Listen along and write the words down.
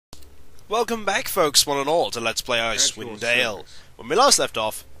Welcome back, folks, one and all, to Let's Play Icewind Dale. When we last left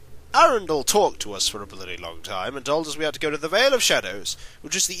off, Arundel talked to us for a bloody long time and told us we had to go to the Vale of Shadows,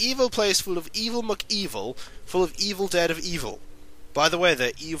 which is the evil place full of evil McEvil, full of evil dead of evil. By the way,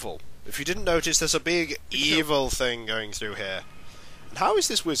 they're evil. If you didn't notice, there's a big evil thing going through here. And how is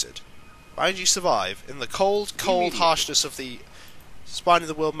this wizard? Why did you survive in the cold, cold harshness of the Spine of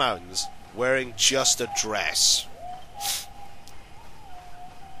the World Mountains, wearing just a dress?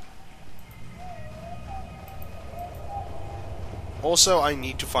 Also, I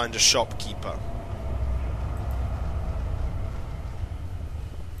need to find a shopkeeper.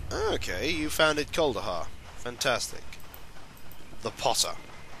 Okay, you found it, Kuldahar. Fantastic. The Potter.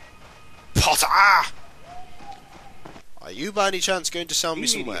 Potter! Are you by any chance going to sell me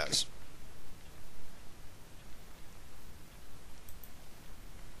some wares?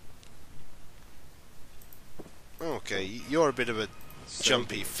 Okay, you're a bit of a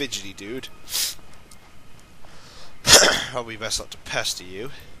jumpy, fidgety dude. Probably best not to pester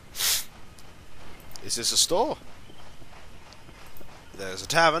you. Is this a store? There's a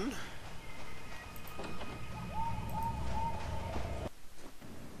tavern.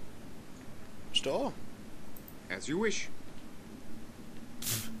 Store? As you wish.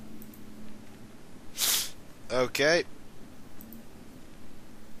 Okay.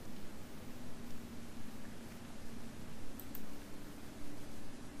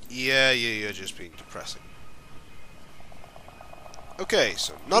 Yeah, you're just being depressing. Okay,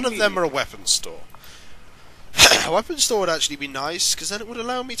 so none of them are a weapons store. A weapons store would actually be nice, because then it would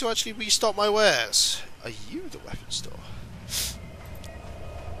allow me to actually restock my wares. Are you the weapons store?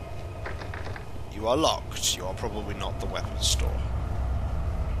 You are locked. You are probably not the weapons store.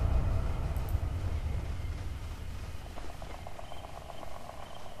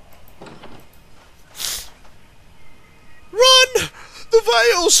 Run! The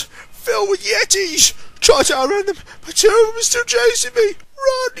Vales! Filled with Yetis! Try to outrun them, but two of them are still chasing me!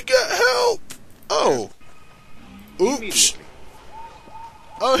 Run to get help! Oh. Oops.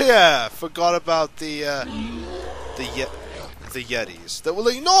 Oh yeah, forgot about the Yetis that will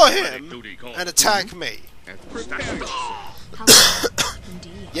ignore him and attack me.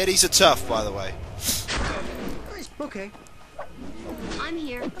 Yetis are tough, by the way. Okay. I'm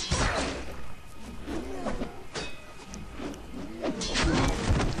here.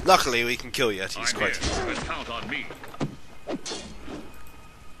 Luckily, we can kill Yetis quite easily. Count on me.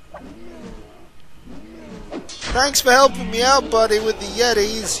 Thanks for helping me out, buddy, with the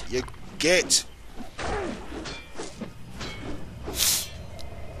Yetis. You get.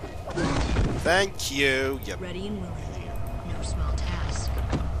 Thank you. Ready and willing. No small task.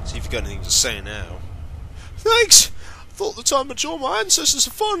 See if you've got anything to say now. Thanks! I thought the time to join my ancestors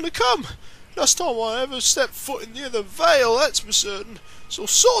had finally come. Last time I ever stepped foot in the other Vale, that's for certain. There's all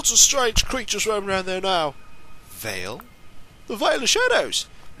sorts of strange creatures roaming around there now. Vale? The Vale of Shadows.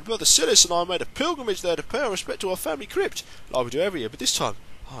 My brother Silas and I made a pilgrimage there to pay our respect to our family crypt, like we do every year, but this time,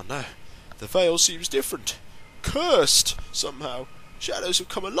 oh no, the Vale seems different. Cursed, somehow. Shadows have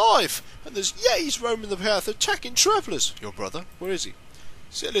come alive, and there's Yetis roaming the path attacking travellers. Your brother? Where is he?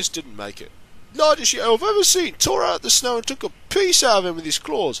 Silas didn't make it. Largest Yeti I've ever seen, tore out the snow and took a piece out of him with his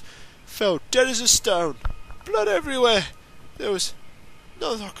claws. Fell dead as a stone. Blood everywhere. There was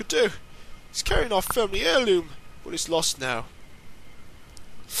nothing I could do. It's carrying our family heirloom, but it's lost now.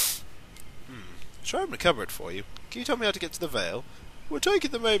 Try and recover it for you. Can you tell me how to get to the Vale? We're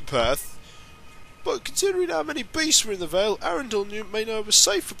taking the main path, but considering how many beasts were in the Vale, Arundel may know of a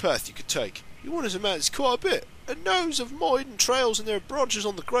safer path you could take. You want us to manage quite a bit, and knows of more hidden trails and their branches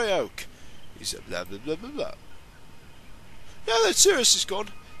on the grey oak. He said blah blah blah blah blah. Now that Sirius is gone,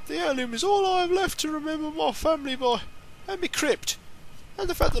 the heirloom is all I have left to remember my family by, and my crypt, and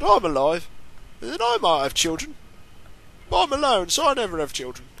the fact that I'm alive, and that I might have children. But I'm alone, so I never have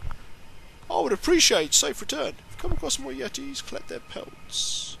children. I would appreciate safe return. If you come across more Yetis, collect their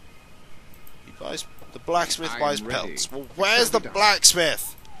pelts. He buys the blacksmith buys pelts. Well, where's the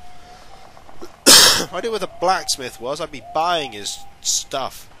blacksmith? If I knew where the blacksmith was, I'd be buying his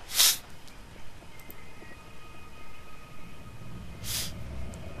stuff.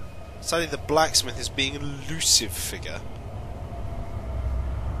 Sadly, the blacksmith is being an elusive figure.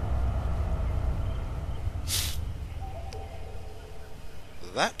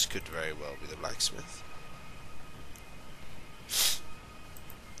 That could very well be the blacksmith.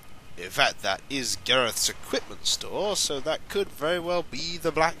 In fact, that is Gareth's equipment store, so that could very well be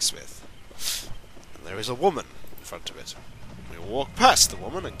the blacksmith. And there is a woman in front of it. We will walk past the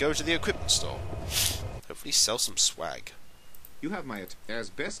woman and go to the equipment store. Hopefully sell some swag. You have my as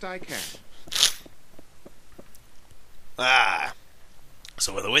best I can. Ah!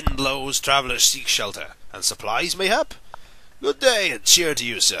 So where the wind blows, travellers seek shelter, and supplies mayhap? Good day, and cheer to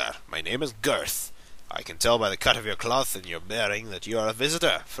you, sir. My name is Girth. I can tell by the cut of your cloth and your bearing that you are a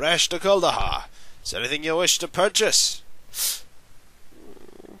visitor, fresh to Kuldahar. Is there anything you wish to purchase?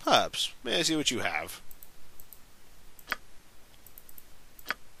 Perhaps. May I see what you have?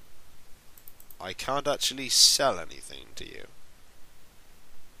 I can't actually sell anything to you.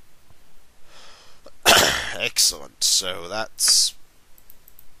 Excellent. So that's...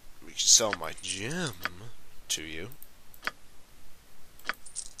 we can sell my gem to you.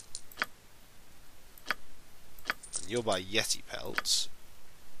 And you'll buy Yeti pelts.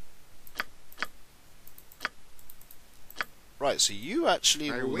 Right, so you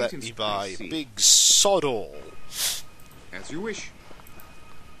actually will let me buy big sod all. As you wish.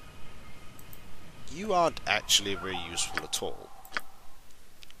 You aren't actually very useful at all.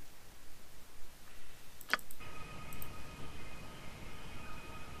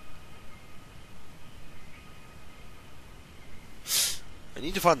 I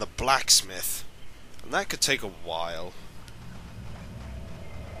need to find the blacksmith, and that could take a while.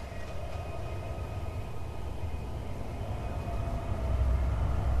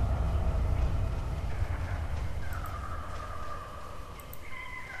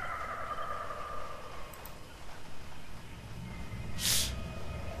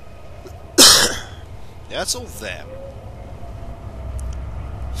 Yeah, it's all them.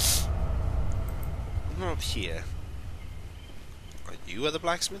 I'm up here. Are you where the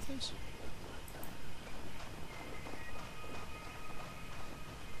blacksmith is?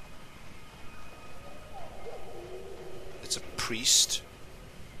 It's a priest.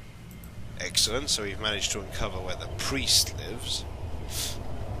 Excellent, so we've managed to uncover where the priest lives.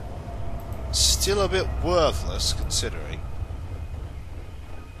 Still a bit worthless, considering.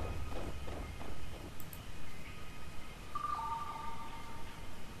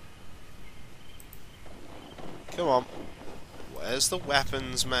 Come on. Where's the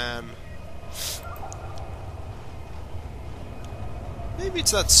weapons, man? Maybe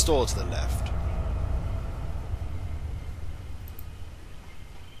it's that store to the left.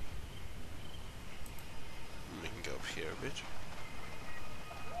 We can go up here a bit.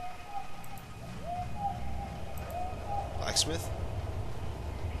 Blacksmith?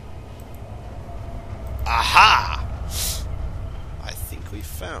 Aha! I think we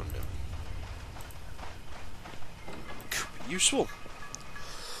found him. Useful.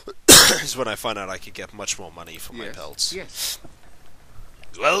 This is when I find out I could get much more money for my pelts. Yes.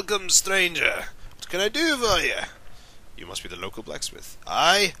 Welcome, stranger. What can I do for you? You must be the local blacksmith.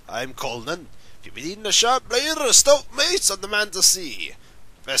 Aye, I'm Coleman. If you've been needing a sharp blade or a stout mace, I'm the man to see.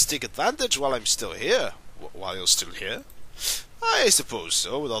 Best take advantage while I'm still here. While you're still here? I suppose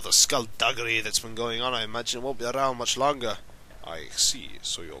so. With all the skullduggery that's been going on, I imagine it won't be around much longer. I see.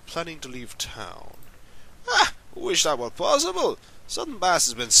 So you're planning to leave town. Ah! Wish that were possible. Sudden Bass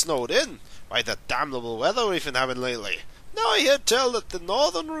has been snowed in by the damnable weather we've been having lately. Now I hear tell that the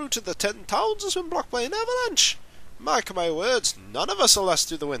northern route to the 10 towns has been blocked by an avalanche. Mark my words, none of us will last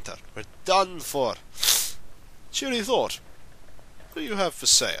through the winter. We're done for. Cheery thought. What do you have for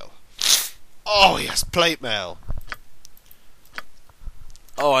sale? Oh yes, plate mail.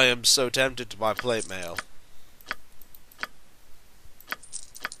 Oh, I am so tempted to buy plate mail.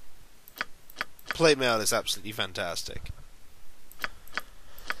 Plate mail is absolutely fantastic.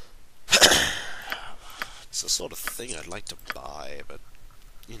 It's the sort of thing I'd like to buy, but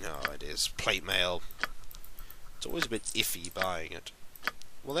you know how it is. Plate mail. It's always a bit iffy buying it.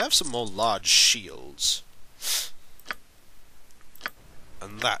 Well, they have some more large shields.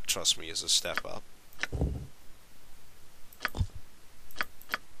 And that, trust me, is a step up.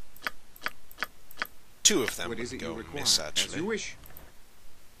 Two of them would go miss, actually. As you wish.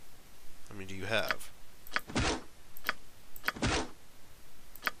 How many do you have?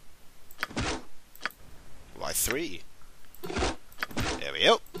 Why, 3. There we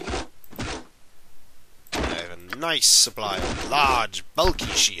go. I have a nice supply of large, bulky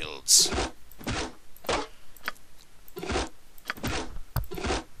shields.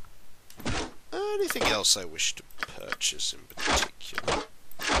 Anything else I wish to purchase in particular?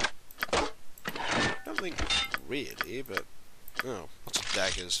 I don't think really, but... oh, lots of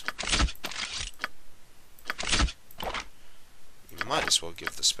daggers. We might as well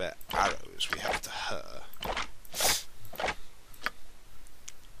give the spare arrows we have to her.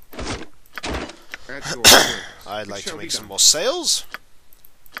 I'd like to make some more sales.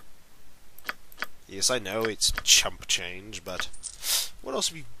 Yes, I know it's chump change, but what else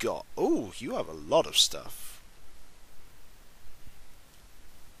have you got? Oh, you have a lot of stuff.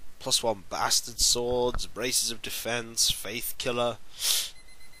 +1 bastard swords, braces of defense, faith killer.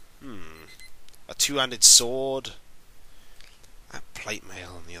 two-handed sword. Plate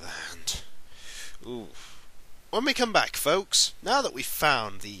mail, on the other hand. Ooh. When we come back, folks, now that we've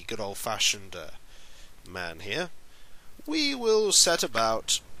found the good old-fashioned man here, we will set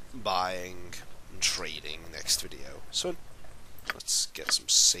about buying and trading next video. So, let's get some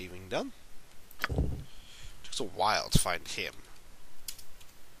saving done. It took a while to find him.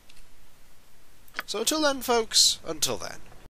 So until then, folks, until then.